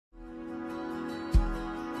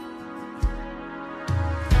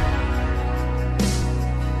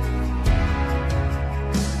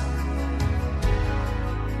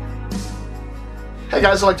Hi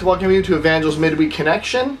guys, I'd like to welcome you to Evangel's Midweek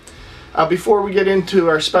Connection. Before we get into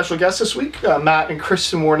our special guest this week, Matt and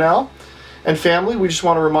Kristen Warnell and family, we just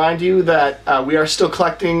want to remind you that we are still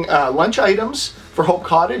collecting lunch items for Hope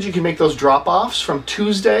Cottage. You can make those drop-offs from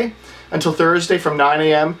Tuesday until Thursday from 9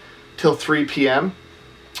 a.m. till 3 p.m.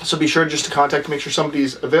 So be sure just to contact to make sure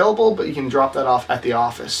somebody's available, but you can drop that off at the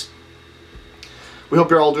office. We hope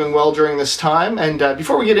you're all doing well during this time, and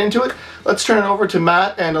before we get into it, let's turn it over to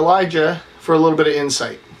Matt and Elijah for a little bit of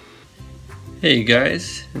insight. Hey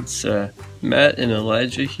guys, it's Matt and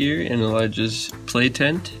Elijah here in Elijah's play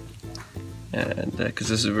tent, and because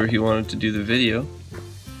this is where he wanted to do the video.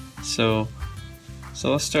 So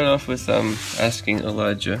let's start off with asking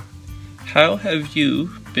Elijah, how have you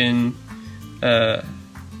been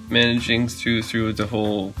managing through the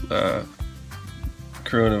whole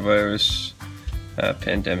coronavirus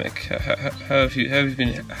pandemic? How have you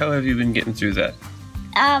been getting through that?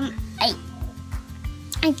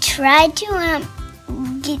 I tried to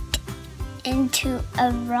get into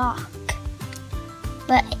a rock,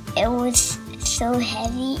 but it was so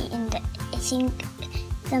heavy, and I think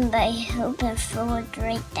somebody helped and threw it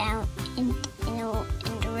right down in the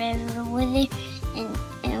river with it, and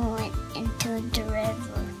it went into the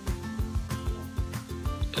river.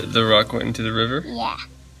 The rock went into the river? Yeah.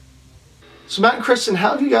 So Matt and Kristen,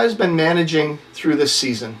 how have you guys been managing through this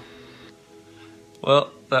season?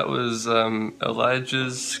 Well, that was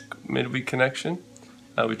Elijah's midweek connection.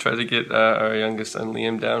 We tried to get our youngest son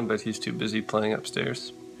Liam down, but he's too busy playing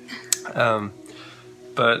upstairs.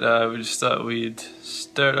 But we just thought we'd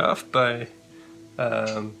start off by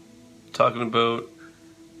talking about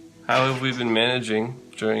how have we been managing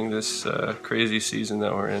during this crazy season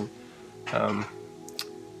that we're in.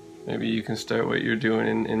 Maybe you can start what you're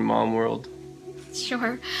doing in mom world.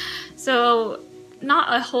 Sure. So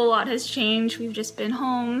not a whole lot has changed. We've just been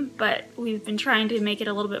home, but we've been trying to make it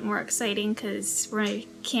a little bit more exciting because we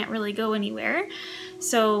can't really go anywhere.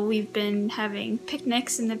 So we've been having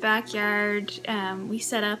picnics in the backyard. We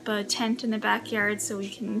set up a tent in the backyard so we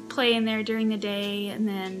can play in there during the day, and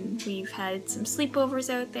then we've had some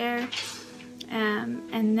sleepovers out there.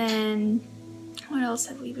 And then what else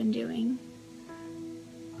have we been doing?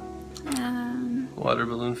 Water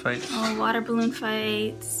balloon fights. Oh, water balloon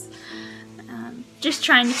fights. Just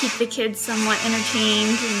trying to keep the kids somewhat entertained.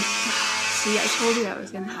 And, see, I told you that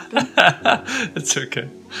was going to happen. It's okay.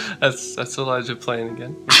 That's Elijah playing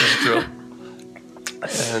again. Which is drill.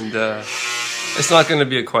 And it's not going to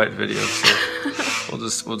be a quiet video, so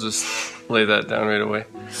we'll just lay that down right away.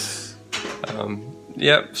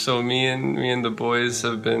 Yep. So me and the boys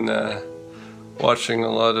have been watching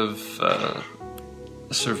a lot of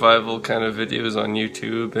survival kind of videos on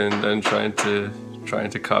YouTube, and then trying to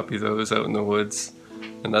copy those out in the woods,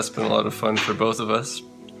 and that's been a lot of fun for both of us.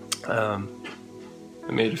 I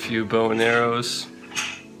made a few bow and arrows,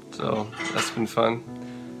 so that's been fun.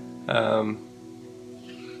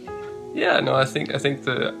 Yeah, no, I think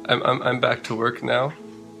that I'm back to work now,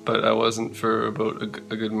 but I wasn't for about a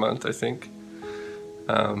good month, I think.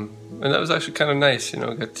 And that was actually kind of nice, you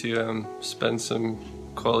know, got to spend some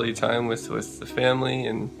quality time with the family,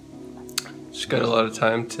 and just got a lot of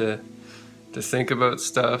time to think about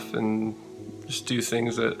stuff and just do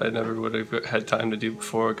things that I never would have had time to do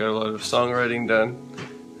before. Got a lot of songwriting done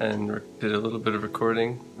and did a little bit of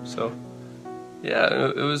recording. So yeah,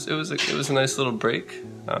 it was a nice little break.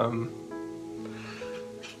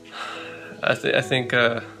 I think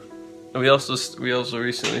we also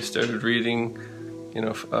recently started reading,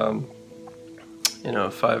 5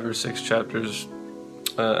 or 6 chapters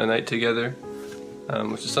a night together.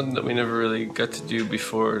 Which is something that we never really got to do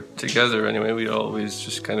before together anyway. We'd always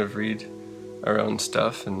just kind of read our own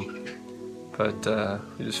stuff, but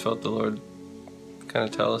we just felt the Lord kind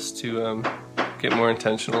of tell us to get more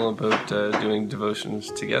intentional about doing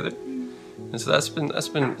devotions together. And so that's been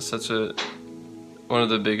such one of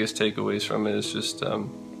the biggest takeaways from it, is just kind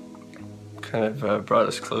of brought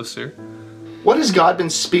us closer. What has God been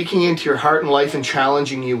speaking into your heart and life and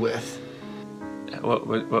challenging you with?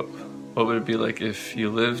 What would it be like if you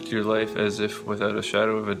lived your life as if, without a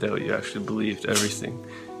shadow of a doubt, you actually believed everything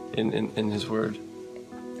in His Word?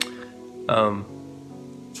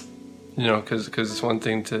 Because it's one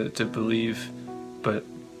thing to believe, but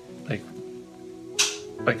like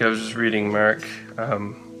I was just reading Mark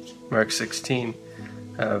 16,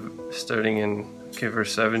 starting in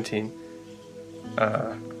verse 17.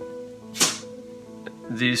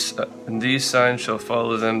 These signs shall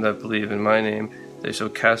follow them that believe in my name. They shall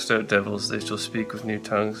cast out devils, they shall speak with new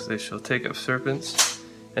tongues, they shall take up serpents,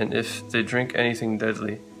 and if they drink anything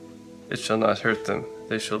deadly, it shall not hurt them.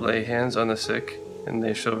 They shall lay hands on the sick, and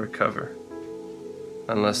they shall recover.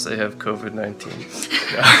 unless they have COVID-19.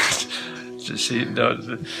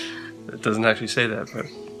 It doesn't actually say that, but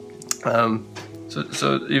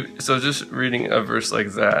so just reading a verse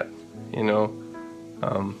like that, you know,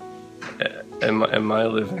 am I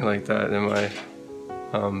living like that?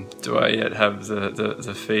 Do I yet have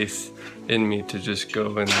the faith in me to just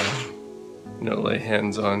go and lay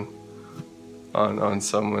hands on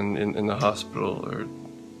someone in the hospital, or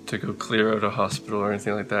to go clear out a hospital or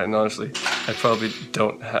anything like that? And honestly, I probably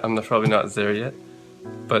I'm probably not there yet.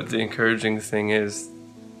 But the encouraging thing is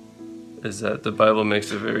that the Bible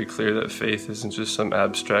makes it very clear that faith isn't just some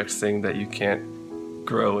abstract thing that you can't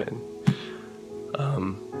grow in.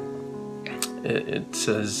 It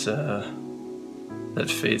says that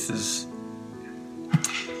faith is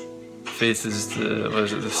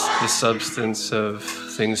the substance of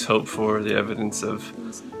things hoped for, the evidence of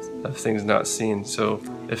things not seen. So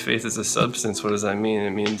if faith is a substance, what does that mean?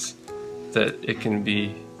 It means that it can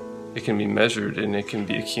be measured and it can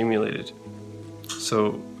be accumulated.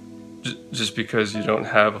 So just because you don't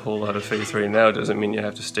have a whole lot of faith right now doesn't mean you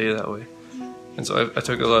have to stay that way. And so I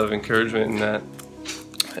took a lot of encouragement in that.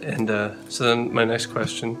 And so then my next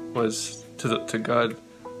question was to God,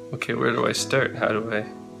 okay, where do I start? How do I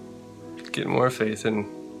get more faith? And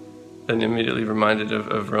then immediately reminded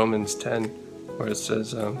of Romans 10, where it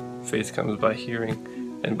says faith comes by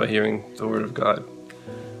hearing, and by hearing the word of God.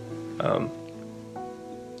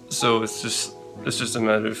 So it's just a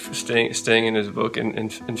matter of staying in his book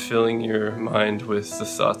and filling your mind with the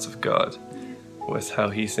thoughts of God, with how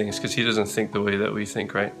he thinks, because he doesn't think the way that we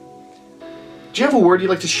think, right? Do you have a word you'd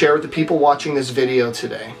like to share with the people watching this video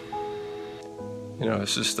today? You know,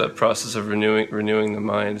 it's just that process of renewing the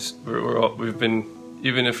minds. We've been,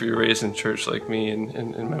 even if you're raised in church like me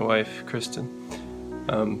and my wife, Kristen,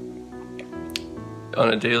 on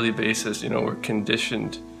a daily basis, you know, we're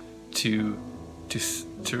conditioned to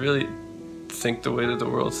really think the way that the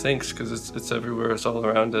world thinks, because it's everywhere, it's all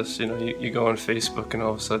around us. You know, you go on Facebook and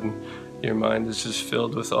all of a sudden your mind is just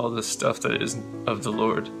filled with all this stuff that isn't of the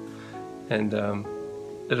Lord. And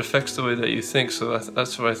it affects the way that you think. So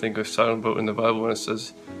that's what I think it's talking about in the Bible when it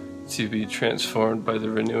says to be transformed by the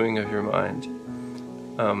renewing of your mind.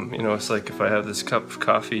 You know, it's like if I have this cup of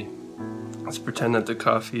coffee, let's pretend that the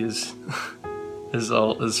coffee is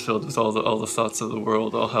filled with all the thoughts of the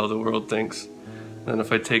world, all how the world thinks. And then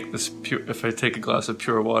if I take a glass of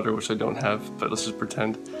pure water, which I don't have, but let's just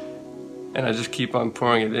pretend, and I just keep on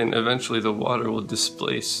pouring it in, eventually the water will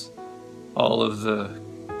displace all of the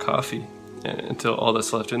coffee until all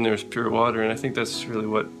that's left in there is pure water. And I think that's really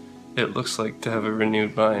what it looks like to have a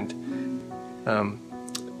renewed mind.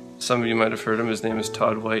 Some of you might have heard him. His name is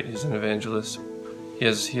Todd White. He's an evangelist. He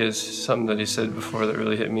has something that he said before that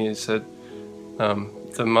really hit me. He said,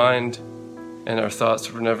 the mind and our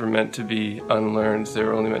thoughts were never meant to be unlearned. They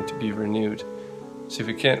were only meant to be renewed. So if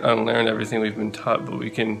we can't unlearn everything we've been taught, but we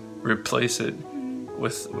can replace it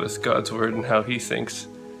with God's word and how he thinks.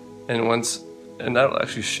 And that'll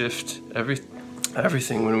actually shift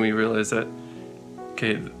everything when we realize that,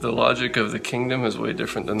 okay, the logic of the kingdom is way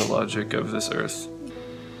different than the logic of this earth.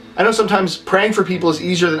 I know sometimes praying for people is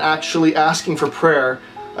easier than actually asking for prayer.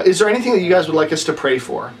 Is there anything that you guys would like us to pray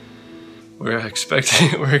for? We're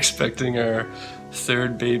expecting our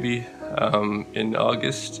third baby in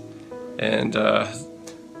August, and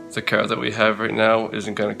the car that we have right now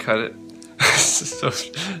isn't going to cut it. so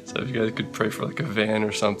if you guys could pray for like a van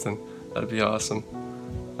or something, that'd be awesome.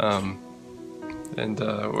 And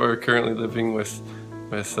we're currently living with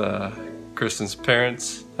Kristen's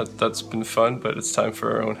parents. That's been fun, but it's time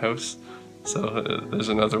for our own house. So there's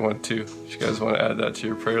another one too, if you guys want to add that to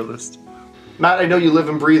your prayer list. Matt, I know you live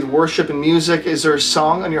and breathe worship and music. Is there a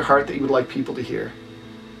song on your heart that you would like people to hear?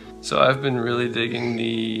 So I've been really digging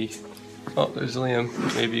oh, there's Liam.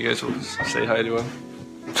 Maybe you guys will say hi to him.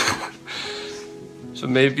 So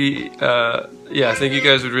maybe, yeah, I think you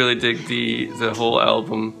guys would really dig the whole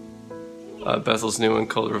album, Bethel's new one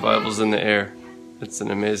called Revivals in the Air. It's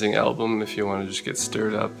an amazing album if you want to just get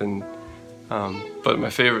stirred up. And but I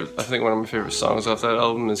think one of my favorite songs off that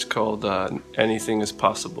album is called Anything is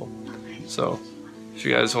Possible. So if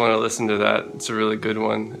you guys want to listen to that, it's a really good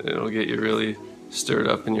one. It'll get you really stirred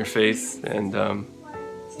up in your faith. And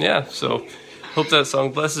yeah, so hope that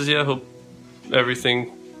song blesses you. Hope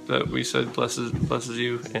everything that we said blesses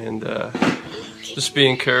you. And just be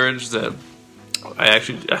encouraged that I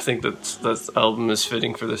think that album is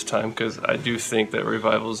fitting for this time, because I do think that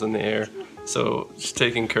revival's in the air. So just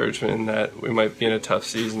take encouragement in that. We might be in a tough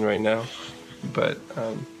season right now, but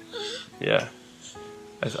yeah,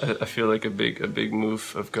 I feel like a big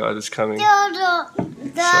move of God is coming. So,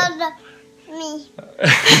 Me.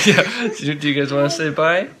 Yeah. Do you guys want to say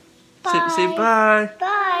bye? Say bye.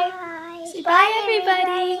 Bye. Say bye,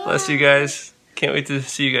 everybody. Bless you guys. Can't wait to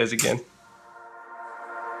see you guys again.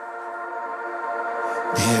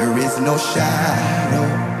 There is no shadow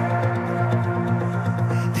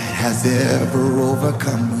that has ever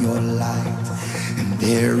overcome your light, and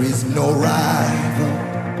there is no rival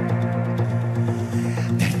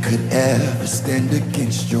that could ever stand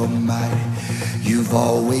against your might. You've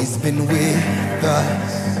always been with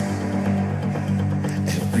us.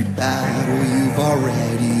 Every battle you've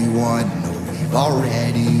already won. No, we've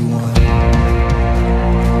already won.